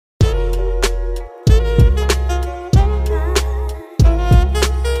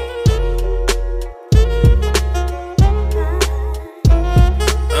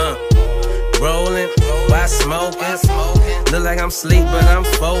sleep, but I'm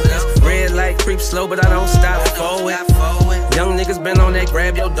focused. Red light creep slow, but I don't stop forward. Young niggas been on that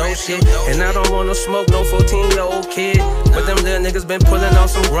grab your dough shit, and I don't want no smoke, no 14-year-old kid. But them little niggas been pulling on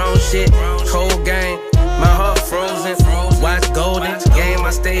some grown shit. Cold game, my heart frozen. Watch golden, game I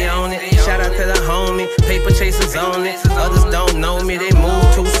stay on it. Shout out to the homie, paper chasers on it. Others don't know me, they move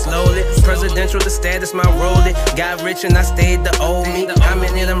too slowly. Presidential, the status, my rollie. Got rich and I stayed the old me. How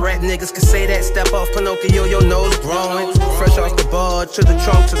many of them rap niggas can say that? Step off Pinocchio, your nose growing. Fresh off the bar, to the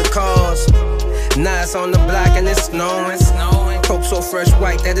trunk, to the cars. Now it's on the block and it's snowing. Coke so fresh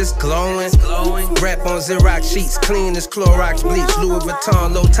white that it's glowing. Rap on Xerox sheets, clean as Clorox bleach. Louis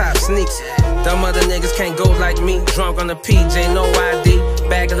Vuitton low top sneaks. Them other niggas can't go like me. Drunk on the PJ, no ID.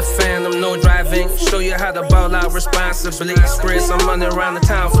 Bag of the Phantom, no driving. Show you how to ball out responsibly. Spread some money around the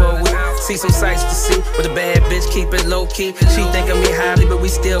town for a week. See some sights to see. With a bad bitch, keep it low key. She think of me highly, but we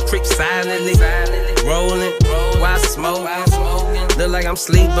still creep silently. Rolling, while smoking. Look like I'm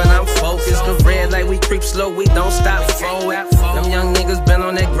sleep, but I'm focused. The red light, we creep slow, we don't stop forward. Them young niggas been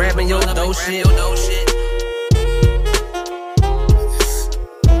on that grabbing your dough shit.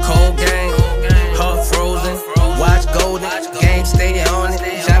 Cold game, heart frozen. Watch golden, game stay on it.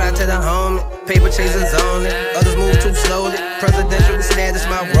 Shout out to the homie, paper chasers on it. Others move too slowly. Presidential, the status,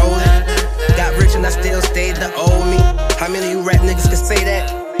 my rolling. Got rich and I still stayed the old me. How many of you rap niggas can say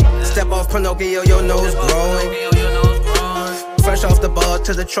that? Step off Pinocchio, your nose growing. Fresh off the bar,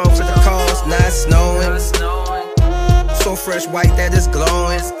 to the trunk, to the cars. Now it's snowing. So fresh white that it's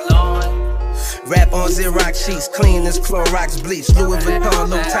glowing. Rap on Xerox sheets, clean as Clorox bleach. Louis Vuitton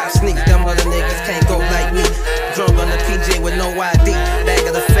low top sneaks. Them other niggas can't go like me. Drunk on the PJ with no ID. Bag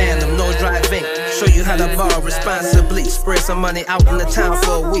of the Phantom, no driving. Show you how to ball responsibly. Spread some money out in the town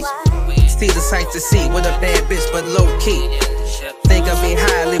for a week. See the sights to see with a bad bitch, but low key. Think of me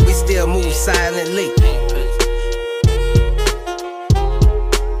highly, we still move silently.